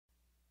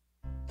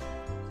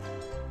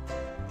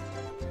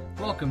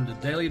Welcome to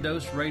Daily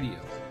Dose Radio,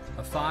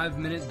 a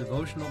 5-minute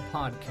devotional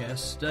podcast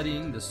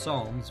studying the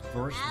Psalms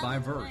verse by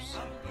verse.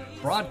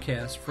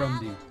 Broadcast from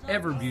the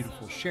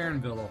ever-beautiful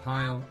Sharonville,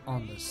 Ohio,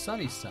 on the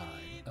sunny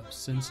side of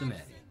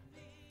Cincinnati.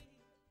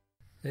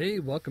 Hey,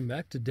 welcome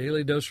back to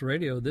Daily Dose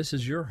Radio. This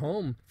is your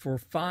home for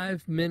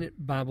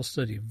 5-minute Bible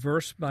study,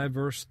 verse by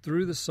verse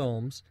through the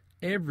Psalms,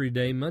 every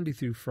day, Monday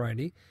through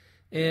Friday.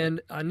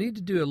 And I need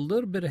to do a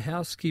little bit of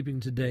housekeeping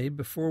today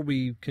before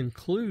we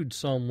conclude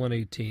Psalm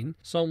 118.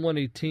 Psalm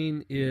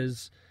 118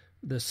 is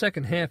the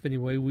second half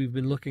anyway. We've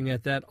been looking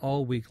at that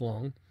all week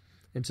long.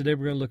 And today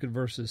we're going to look at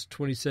verses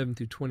 27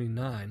 through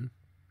 29.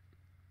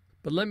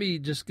 But let me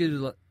just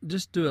do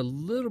a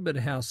little bit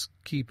of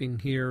housekeeping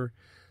here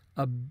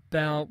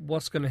about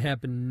what's going to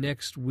happen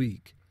next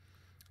week.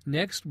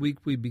 Next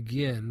week we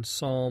begin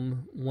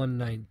Psalm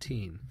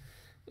 119.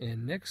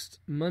 And next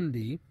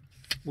Monday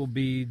will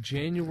be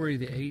January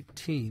the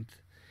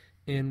 18th,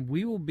 and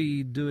we will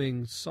be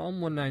doing Psalm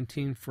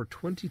 119 for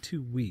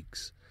 22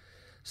 weeks.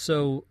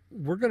 So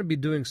we're going to be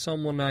doing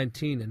Psalm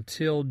 119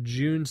 until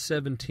June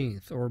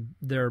 17th or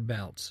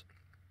thereabouts.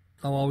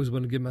 I always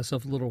want to give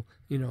myself a little,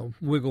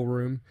 wiggle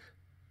room,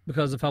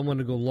 because if I want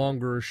to go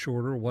longer or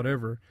shorter or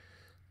whatever.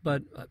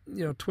 But,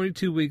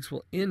 22 weeks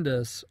will end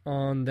us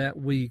on that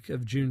week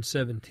of June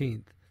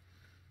 17th.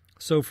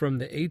 So from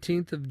the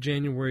 18th of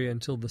January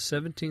until the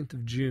 17th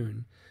of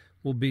June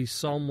will be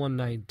Psalm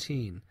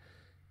 119.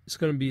 It's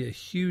going to be a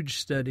huge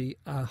study.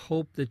 I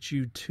hope that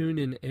you tune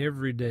in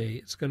every day.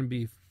 It's going to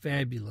be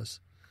fabulous.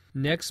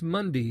 Next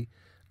Monday,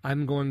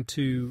 I'm going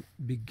to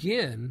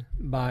begin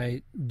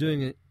by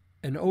doing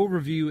an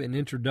overview and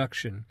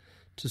introduction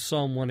to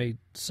Psalm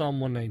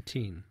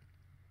 119.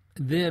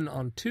 Then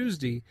on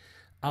Tuesday,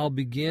 I'll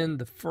begin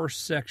the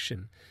first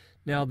section.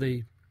 Now,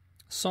 the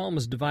psalm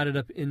is divided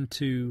up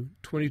into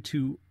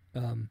 22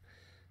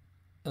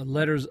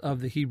 letters of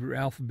the Hebrew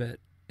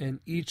alphabet. And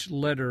each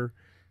letter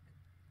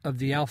of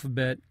the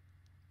alphabet,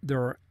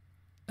 there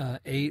are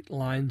 8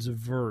 lines of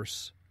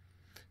verse.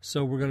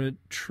 So we're going to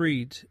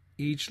treat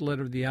each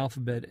letter of the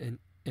alphabet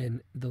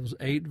and those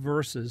 8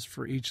 verses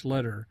for each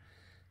letter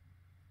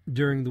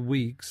during the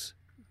weeks.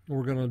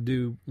 We're going to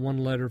do 1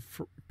 letter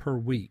per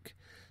week.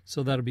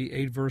 So that'll be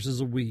 8 verses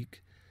a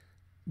week.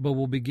 But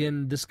we'll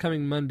begin this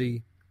coming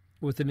Monday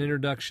with an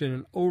introduction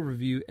and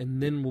overview,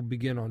 and then we'll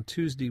begin on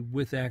Tuesday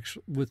with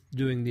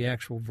doing the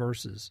actual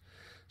verses.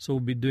 So we'll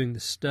be doing the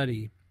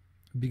study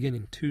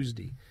beginning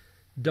Tuesday.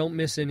 Don't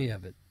miss any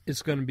of it.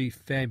 It's going to be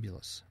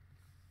fabulous.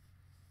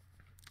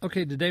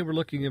 Okay, today we're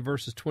looking at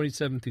verses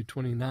 27 through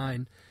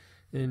 29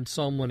 in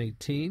Psalm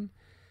 118.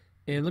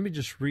 And let me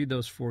just read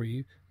those for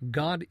you.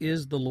 God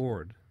is the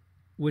Lord,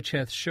 which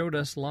hath showed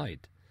us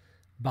light.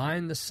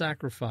 Bind the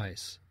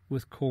sacrifice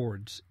with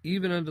cords,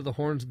 even unto the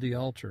horns of the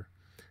altar.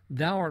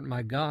 Thou art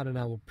my God, and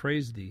I will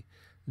praise thee.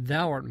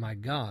 Thou art my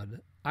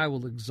God, I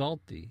will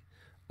exalt thee.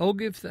 O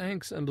give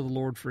thanks unto the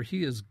Lord, for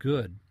he is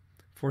good,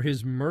 for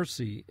his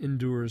mercy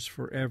endures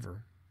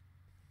forever.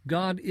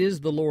 God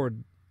is the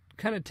Lord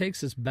kind of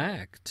takes us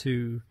back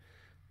to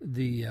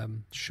the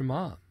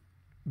Shema,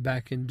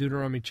 back in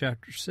Deuteronomy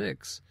chapter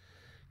 6.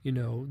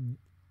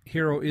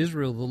 Hear, O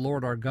Israel, the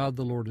Lord our God,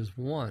 the Lord is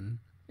one.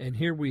 And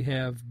here we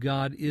have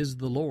God is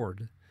the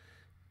Lord.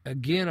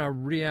 Again, a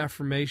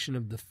reaffirmation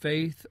of the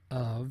faith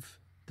of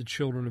the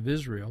children of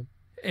Israel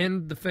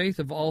and the faith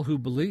of all who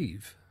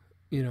believe.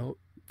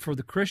 For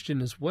the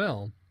Christian as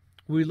well,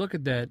 we look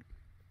at that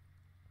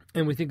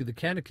and we think of the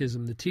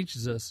catechism that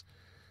teaches us,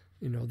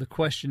 the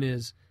question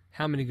is,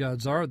 how many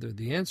gods are there?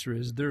 The answer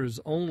is, there is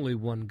only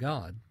one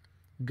God.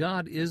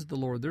 God is the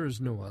Lord. There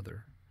is no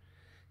other.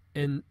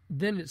 And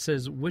then it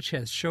says, which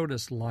has showed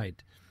us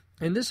light.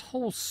 And this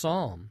whole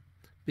psalm,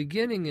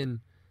 beginning in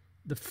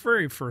the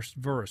very first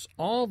verse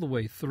all the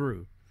way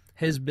through,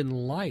 has been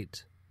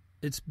light.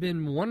 It's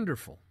been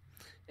wonderful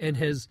and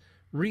has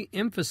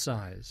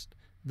re-emphasized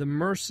the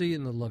mercy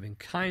and the loving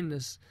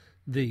kindness,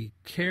 the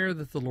care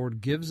that the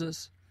Lord gives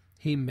us.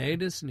 He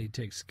made us and he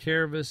takes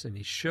care of us and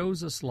he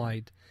shows us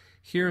light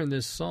here in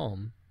this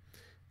psalm.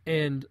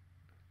 And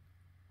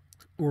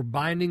we're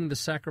binding the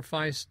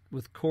sacrifice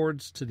with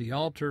cords to the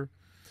altar.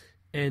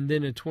 And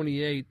then in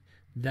 28,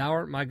 thou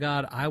art my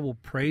God, I will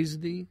praise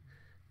thee.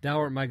 Thou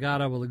art my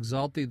God, I will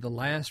exalt thee. The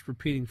last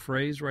repeating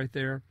phrase right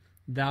there,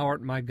 thou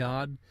art my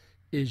God,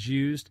 is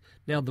used.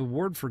 Now the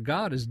word for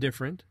God is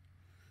different.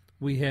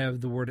 We have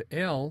the word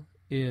El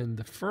in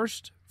the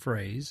first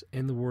phrase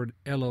and the word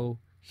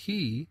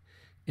Elohi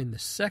in the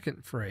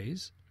second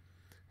phrase.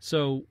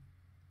 So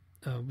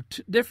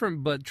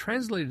different but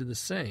translated the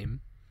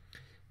same.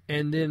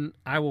 And then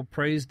I will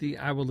praise thee,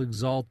 I will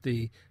exalt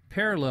thee.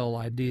 Parallel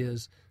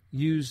ideas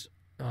used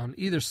on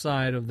either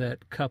side of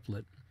that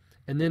couplet.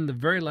 And then the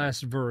very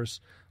last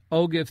verse,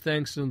 O give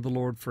thanks unto the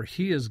Lord, for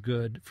he is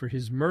good, for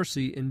his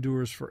mercy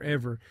endures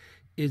forever,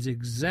 is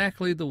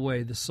exactly the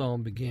way the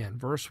psalm began.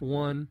 Verse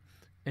 1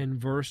 and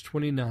verse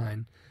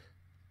 29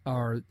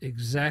 are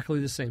exactly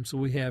the same. So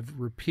we have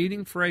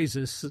repeating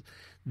phrases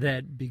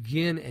that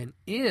begin and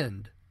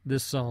end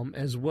this psalm,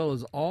 as well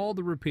as all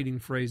the repeating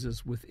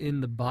phrases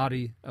within the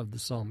body of the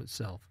psalm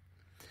itself.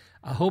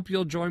 I hope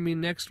you'll join me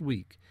next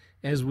week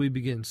as we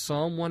begin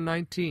Psalm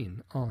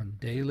 119 on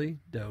Daily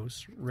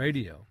Dose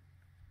Radio.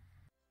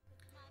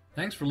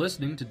 Thanks for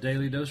listening to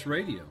Daily Dose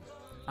Radio.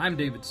 I'm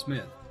David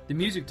Smith. The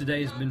music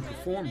today has been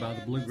performed by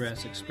the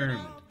Bluegrass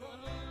Experiment.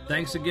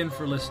 Thanks again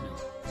for listening.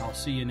 I'll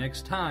see you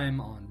next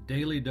time on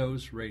Daily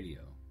Dose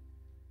Radio.